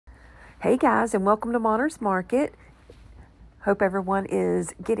Hey guys, and welcome to Monter's Market. Hope everyone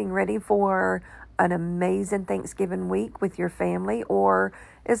is getting ready for an amazing Thanksgiving week with your family, or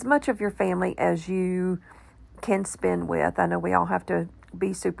as much of your family as you can spend with. I know we all have to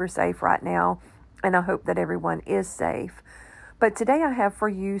be super safe right now, and I hope that everyone is safe. But today I have for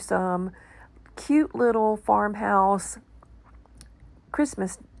you some cute little farmhouse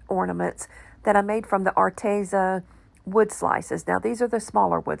Christmas ornaments that I made from the Arteza wood slices. Now, these are the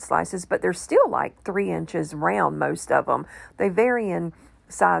smaller wood slices, but they're still like 3 inches round, most of them. They vary in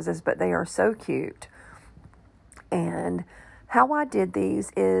sizes, but they are so cute. And how I did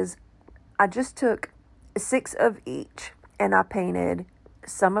these is I just took 6 of each, and I painted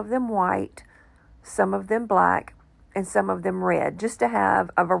some of them white, some of them black, and some of them red, just to have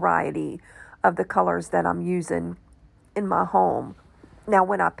a variety of the colors that I'm using in my home. Now,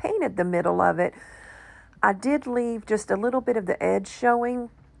 when I painted the middle of it, I did leave just a little bit of the edge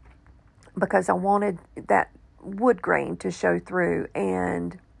showing because I wanted that wood grain to show through.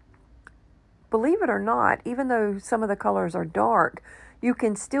 And believe it or not, even though some of the colors are dark, you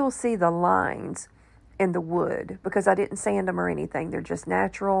can still see the lines in the wood because I didn't sand them or anything. They're just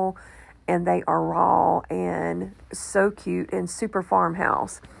natural and they are raw and so cute and super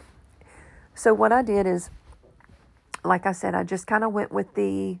farmhouse. So what I did is, like I said, I just kind of went with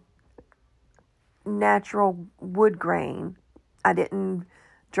the natural wood grain. I didn't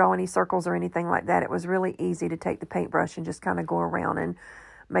draw any circles or anything like that. It was really easy to take the paintbrush and just kind of go around and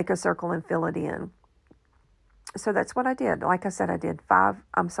make a circle and fill it in. So that's what I did. Like I said, I did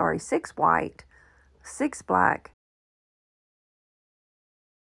 6 white, 6 black,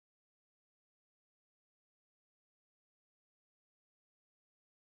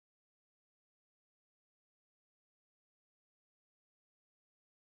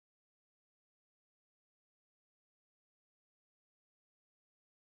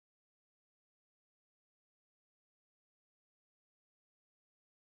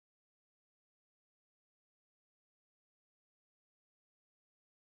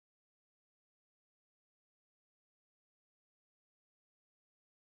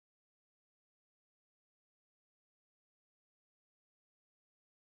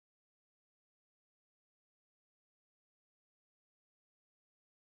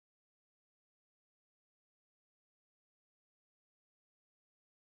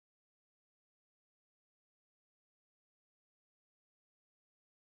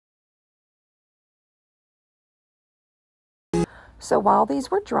 So while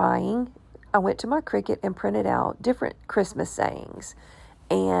these were drying, I went to my Cricut and printed out different Christmas sayings.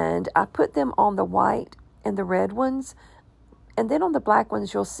 And I put them on the white and the red ones. And then on the black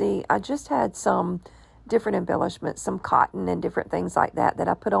ones, you'll see I just had some different embellishments, some cotton and different things like that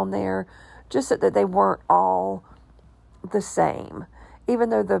I put on there, just so that they weren't all the same.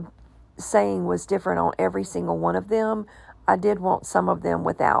 Even though the saying was different on every single one of them, I did want some of them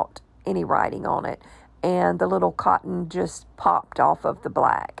without any writing on it. And the little cotton just popped off of the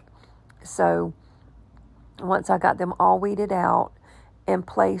black. So once I got them all weeded out and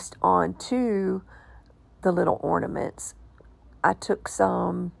placed onto the little ornaments, I took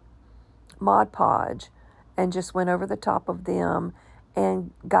some Mod Podge and just went over the top of them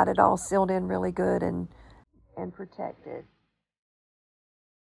and got it all sealed in really good and protected.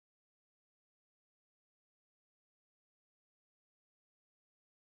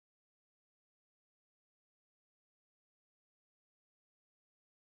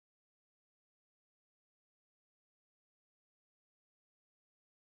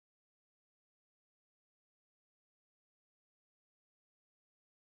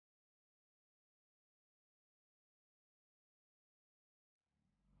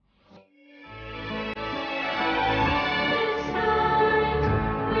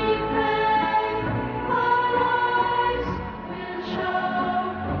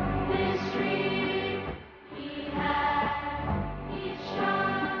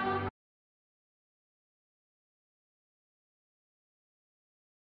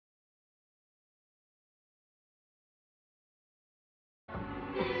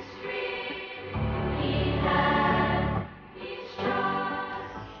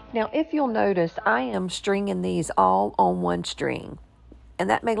 Now, if you'll notice, I am stringing these all on one string. And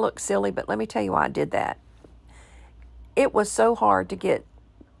that may look silly, but let me tell you why I did that. It was so hard to get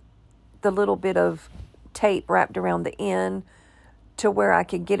the little bit of tape wrapped around the end to where I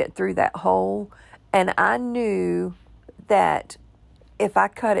could get it through that hole. And I knew that if I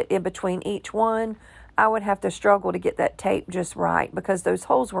cut it in between each one, I would have to struggle to get that tape just right because those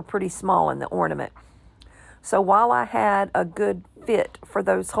holes were pretty small in the ornament. So while I had a good fit for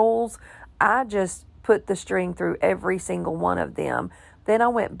those holes, I just put the string through every single one of them Then I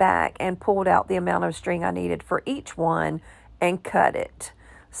went back and pulled out the amount of string I needed for each one and cut it.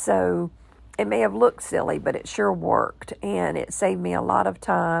 So it may have looked silly, but it sure worked. And it saved me a lot of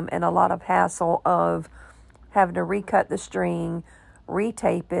time and a lot of hassle of having to recut the string,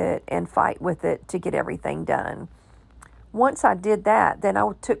 retape it, and fight with it to get everything done. Once I did that, then I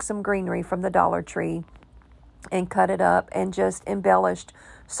took some greenery from the Dollar Tree and cut it up and just embellished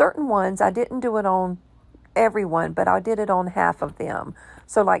certain ones. I didn't do it on every one, but I did it on half of them.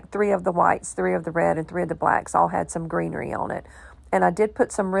 So like 3 of the whites, 3 of the red, and 3 of the blacks all had some greenery on it. And I did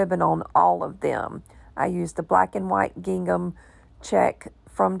put some ribbon on all of them. I used the black and white gingham check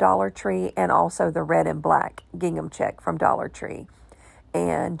from Dollar Tree and also the red and black gingham check from Dollar Tree.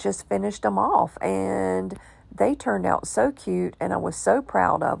 And just finished them off. And they turned out so cute, and I was so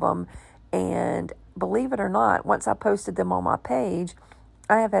proud of them. And believe it or not, once I posted them on my page,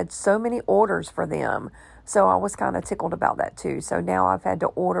 I have had so many orders for them. So I was kind of tickled about that too. So now I've had to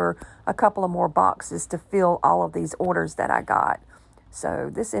order a couple of more boxes to fill all of these orders that I got. So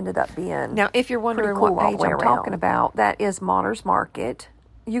this ended up being Now, if you're wondering cool what page I'm talking about, that is Monner's Market.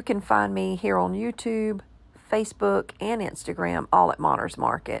 You can find me here on YouTube, Facebook, and Instagram, all at Monner's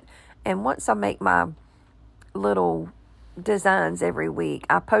Market. And once I make my little designs every week,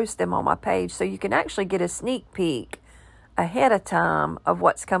 I post them on my page so you can actually get a sneak peek ahead of time of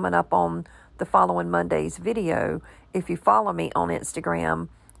what's coming up on the following Monday's video if you follow me on Instagram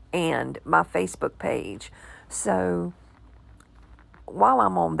and my Facebook page. So while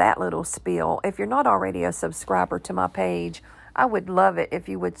I'm on that little spiel, if you're not already a subscriber to my page, I would love it if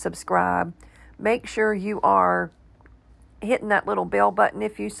you would subscribe. Make sure you are hitting that little bell button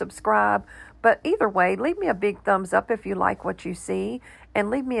if you subscribe. But either way, leave me a big thumbs up if you like what you see, and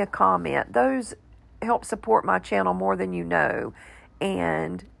leave me a comment. Those help support my channel more than you know.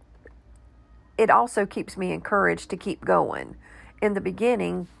 And it also keeps me encouraged to keep going. In the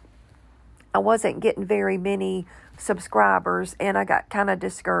beginning, I wasn't getting very many subscribers, and I got kind of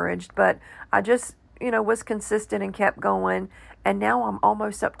discouraged, but I just, was consistent and kept going. And now I'm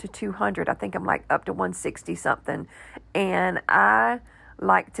almost up to 200. I think I'm like up to 160 something. And I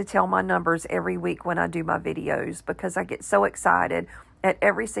like to tell my numbers every week when I do my videos, because I get so excited at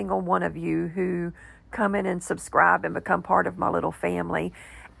every single one of you who come in and subscribe and become part of my little family.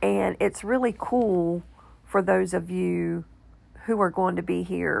 And it's really cool for those of you who are going to be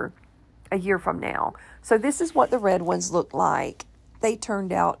here a year from now. So this is what the red ones look like. They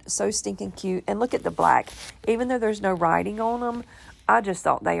turned out so stinking cute. And look at the black. Even though there's no writing on them, I just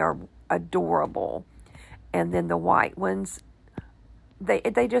thought they are adorable. And then the white ones,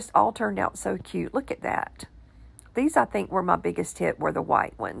 they just all turned out so cute. Look at that. These, I think, were my biggest hit, were the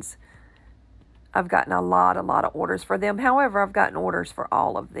white ones. I've gotten a lot of orders for them. However, I've gotten orders for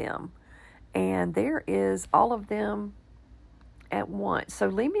all of them. And there is all of them at once. So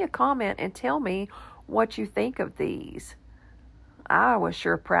leave me a comment and tell me what you think of these. I was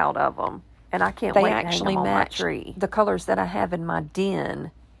sure proud of them. And I can't wait to hang them on my tree. The colors that I have in my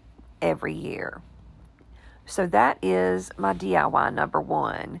den every year. So that is my DIY number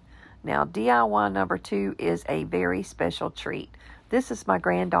 1. Now, DIY number 2 is a very special treat. This is my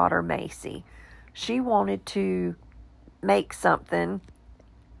granddaughter, Macey. She wanted to make something.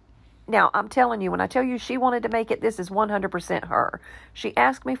 Now, I'm telling you, when I tell you she wanted to make it, this is 100% her. She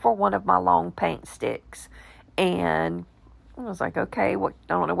asked me for one of my long paint sticks. And I was like, okay, I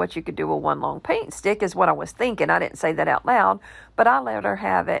don't know what you could do with one long paint stick is what I was thinking. I didn't say that out loud, but I let her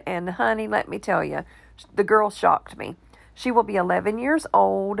have it. And honey, let me tell you, the girl shocked me. She will be 11 years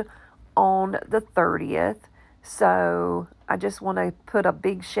old on the 30th. So I just want to put a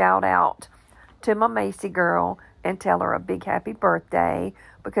big shout out to my Macey girl and tell her a big happy birthday,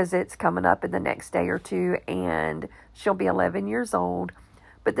 because it's coming up in the next day or two and she'll be 11 years old.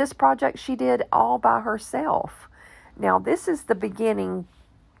 But this project she did all by herself. Now, this is the beginning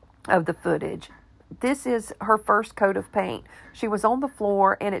of the footage. This is her first coat of paint. She was on the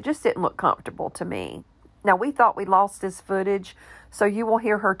floor and it just didn't look comfortable to me. Now, we thought we lost this footage, so you will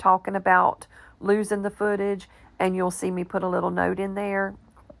hear her talking about losing the footage, and you'll see me put a little note in there.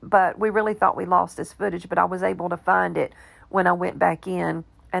 But we really thought we lost this footage, but I was able to find it when I went back in,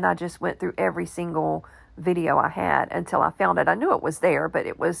 and I just went through every single video I had until I found it. I knew it was there, but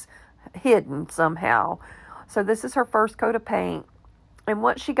it was hidden somehow. So this is her first coat of paint. And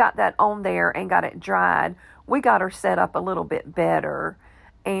once she got that on there and got it dried, we got her set up a little bit better.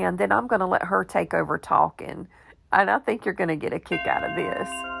 And then I'm going to let her take over talking. And I think you're going to get a kick out of this.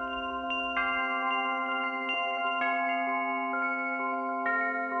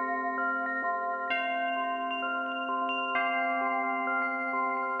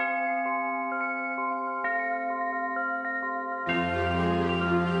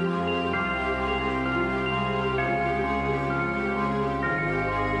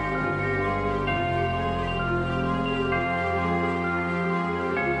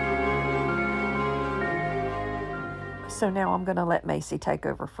 So now I'm going to let Macey take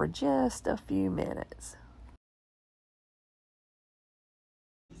over for just a few minutes.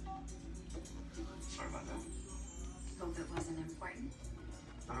 Sorry about that. Hope it wasn't important.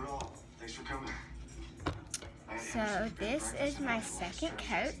 Not at all. Thanks for coming. So this is my second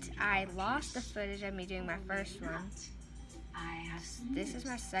coat. I lost the footage of me doing my first one. This is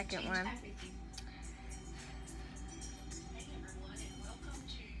my second one.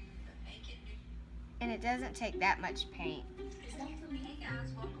 And it doesn't take that much paint.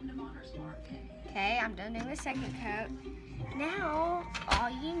 Okay, I'm done doing the second coat. Now, all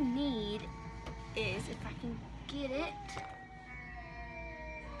you need is, if I can get it,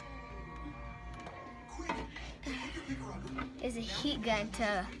 is a heat gun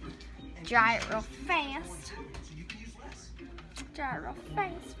to dry it real fast. Dry it real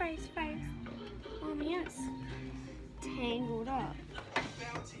fast. Mommy, it's tangled up.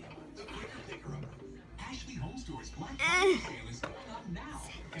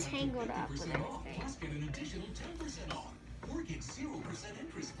 Tangled up with everything.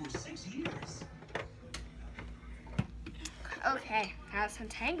 Okay, now it's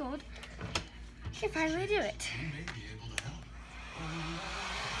untangled. I can finally do it.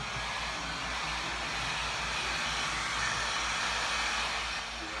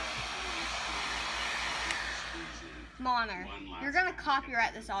 Moner, you're gonna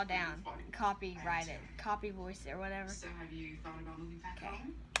copyright this all down. Copyright it. Copy voice it or whatever. So have you thought about moving back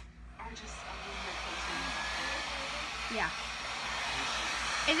home? Or just Yeah.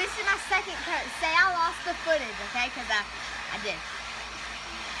 And this is my second coat. Say I lost the footage, okay? Because I did.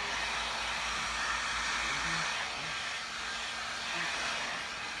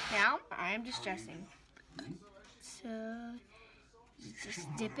 Now, I am just dressing. So,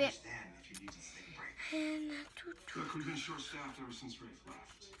 just dip it. And look, we've been short-staffed ever since Rafe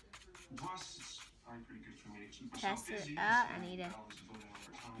left. Plus, it's probably pretty good for me to keep myself test busy. it up. I need to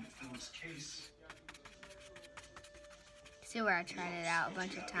see where I tried it out a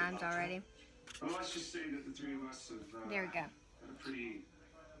bunch of times already. Well, let's just say that the three of us have There we go. had a pretty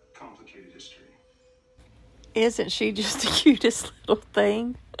complicated history. Isn't she just the cutest little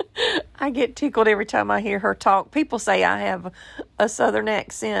thing? I get tickled every time I hear her talk. People say I have a southern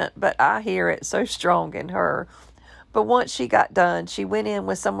accent, but I hear it so strong in her. But once she got done, she went in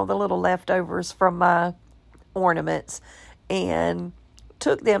with some of the little leftovers from my ornaments and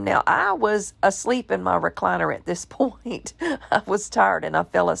took them. Now, I was asleep in my recliner at this point. I was tired and I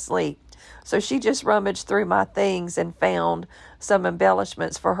fell asleep. So she just rummaged through my things and found some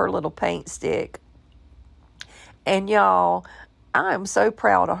embellishments for her little paint stick. And y'all, I am so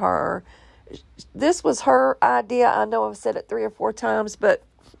proud of her. This was her idea. I know I've said it 3 or 4 times, but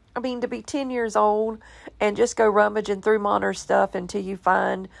I mean, to be 10 years old and just go rummaging through Moner's stuff until you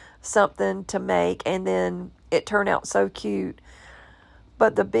find something to make, and then it turned out so cute.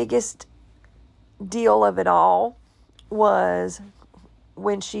 But the biggest deal of it all was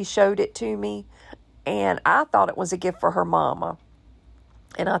when she showed it to me, and I thought it was a gift for her mama.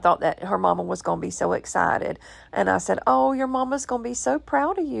 And I thought that her mama was going to be so excited. And I said, oh, your mama's going to be so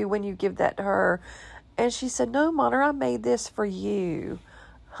proud of you when you give that to her. And she said, no, Moner, I made this for you.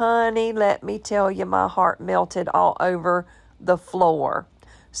 Honey, let me tell you, my heart melted all over the floor.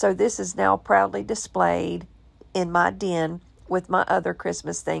 So this is now proudly displayed in my den with my other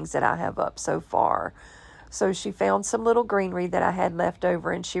Christmas things that I have up so far. So she found some little greenery that I had left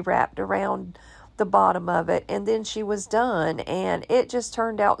over, and she wrapped around the bottom of it, and then she was done, and it just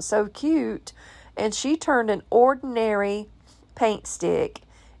turned out so cute. And she turned an ordinary paint stick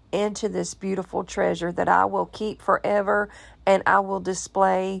into this beautiful treasure that I will keep forever, and I will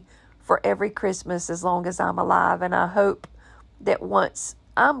display for every Christmas as long as I'm alive. And I hope that once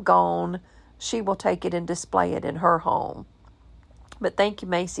I'm gone, she will take it and display it in her home. But thank you,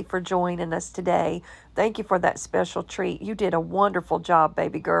 Macey, for joining us today. Thank you for that special treat. You did a wonderful job,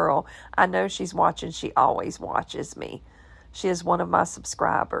 baby girl. I know she's watching. She always watches me. She is one of my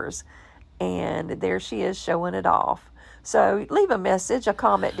subscribers. And there she is showing it off. So leave a message, a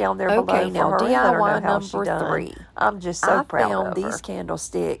comment down there below. Okay, now DIY number 3. I'm just so proud of her. I found these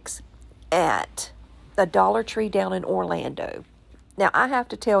candlesticks at the Dollar Tree down in Orlando. Now, I have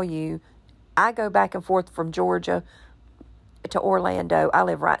to tell you, I go back and forth from Georgia to Orlando. I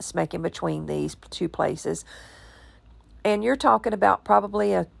live right smack in between these 2 places. And you're talking about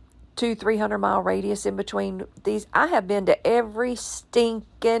probably a 200-300 mile radius in between these. I have been to every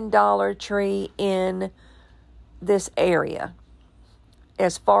stinking Dollar Tree in this area.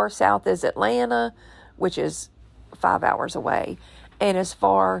 As far south as Atlanta, which is 5 hours away. And as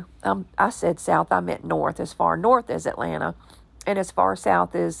far, I said south, I meant north. As far north as Atlanta. And as far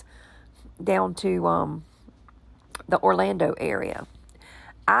south as down to the Orlando area.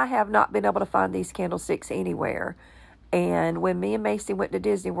 I have not been able to find these candlesticks anywhere. And when me and Macey went to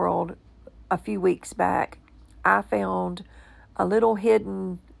Disney World a few weeks back, I found a little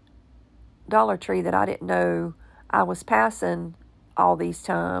hidden Dollar Tree that I didn't know I was passing all these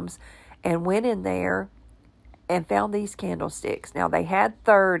times, and went in there and found these candlesticks. Now, they had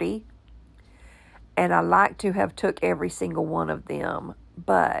 30, and I like to have took every single one of them,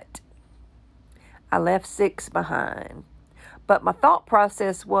 but I left 6 behind. But my thought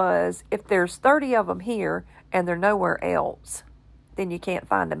process was, if there's 30 of them here and they're nowhere else, then you can't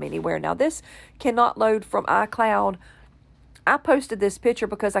find them anywhere. Now, this cannot load from iCloud. I posted this picture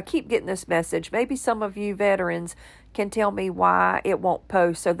because I keep getting this message. Maybe some of you veterans can tell me why it won't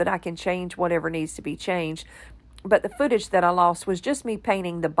post so that I can change whatever needs to be changed. But the footage that I lost was just me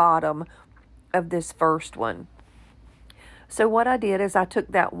painting the bottom of this first one. So what I did is I took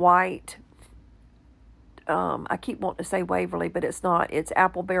that white, I keep wanting to say Waverly, but it's not. It's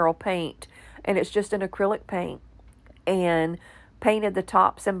apple barrel paint, and it's just an acrylic paint, and painted the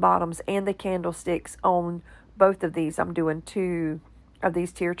tops and bottoms and the candlesticks on both of these. I'm doing 2 of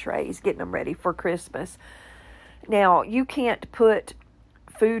these tier trays, getting them ready for Christmas. Now, you can't put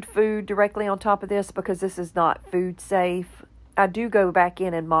food directly on top of this because this is not food safe. I do go back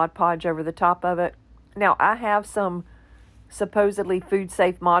in and Mod Podge over the top of it. Now, I have some supposedly food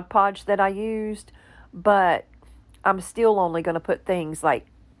safe Mod Podge that I used, but I'm still only going to put things like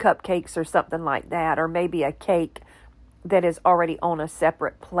cupcakes or something like that, or maybe a cake that is already on a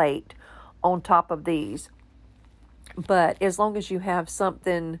separate plate on top of these. But as long as you have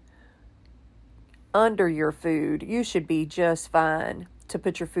something under your food, you should be just fine to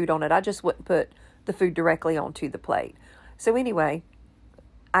put your food on it. I just wouldn't put the food directly onto the plate. So anyway,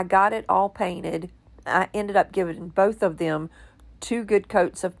 I got it all painted. I ended up giving both of them 2 good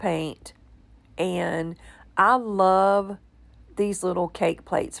coats of paint. And I love these little cake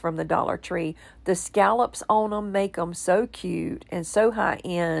plates from the Dollar Tree. The scallops on them make them so cute and so high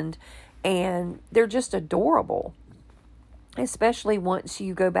end. And they're just adorable, especially once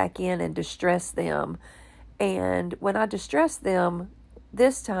you go back in and distress them. And when I distress them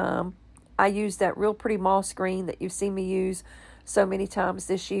this time, I used that real pretty moss green that you've seen me use so many times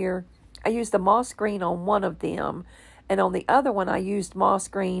this year. I used the moss green on one of them, and on the other one I used moss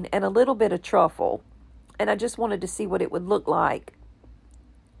green and a little bit of truffle. And I just wanted to see what it would look like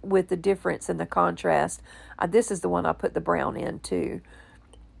with the difference in the contrast. This is the one I put the brown in too.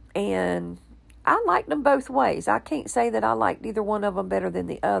 And I liked them both ways. I can't say that I liked either one of them better than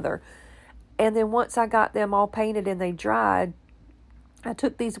the other. And then once I got them all painted and they dried, I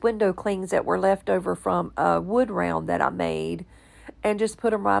took these window clings that were left over from a wood round that I made and just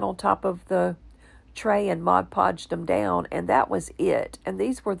put them right on top of the tray and Mod Podged them down, and that was it. And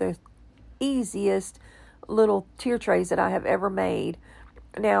these were the easiest little tier trays that I have ever made.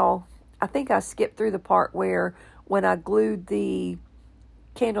 Now, I think I skipped through the part where when I glued the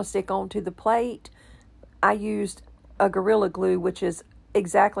candlestick onto the plate, I used a Gorilla Glue, which is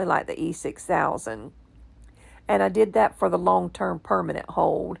exactly like the E6000. And I did that for the long-term permanent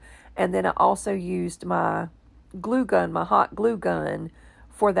hold. And then I also used my glue gun, my hot glue gun,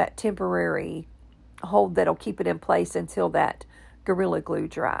 for that temporary hold that'll keep it in place until that Gorilla Glue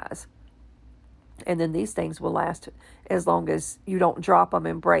dries. And then these things will last as long as you don't drop them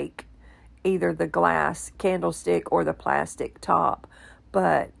and break either the glass candlestick or the plastic top.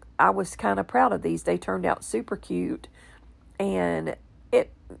 But I was kind of proud of these. They turned out super cute. And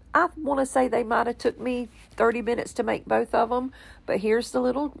I want to say they might have took me 30 minutes to make both of them. But here's the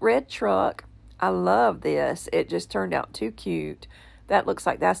little red truck. I love this. It just turned out too cute. That looks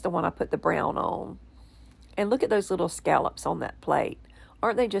like that's the one I put the brown on. And look at those little scallops on that plate.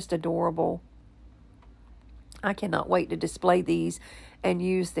 Aren't they just adorable? I cannot wait to display these and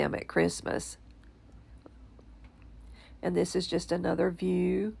use them at Christmas. And this is just another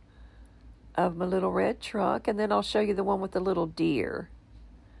view of my little red truck. And then I'll show you the one with the little deer.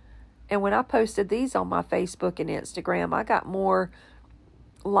 And when I posted these on my Facebook and Instagram, I got more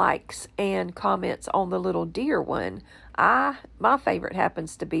likes and comments on the little deer one. My favorite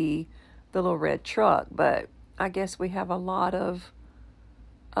happens to be the little red truck, but I guess we have a lot of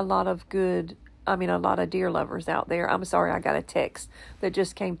deer lovers out there. I'm sorry, I got a text that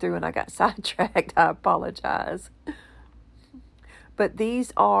just came through and I got sidetracked. I apologize. But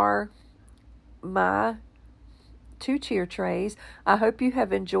these are my 2 cheer trays. I hope you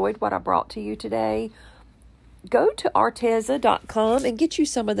have enjoyed what I brought to you today. Go to Arteza.com and get you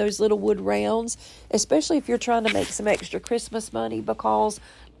some of those little wood rounds, especially if you're trying to make some extra Christmas money, because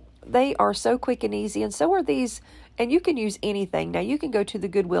they are so quick and easy, and so are these. And you can use anything. Now, you can go to the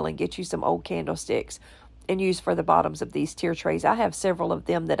Goodwill and get you some old candlesticks and use for the bottoms of these tier trays. I have several of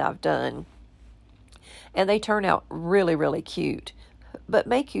them that I've done, and they turn out really, really cute. But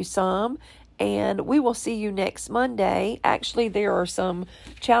make you some, and we will see you next Monday. Actually, there are some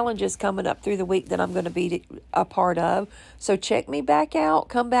challenges coming up through the week that I'm going to be a part of. So check me back out.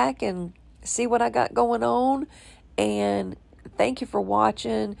 Come back and see what I got going on. And thank you for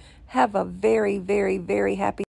watching. Have a very, very, very happy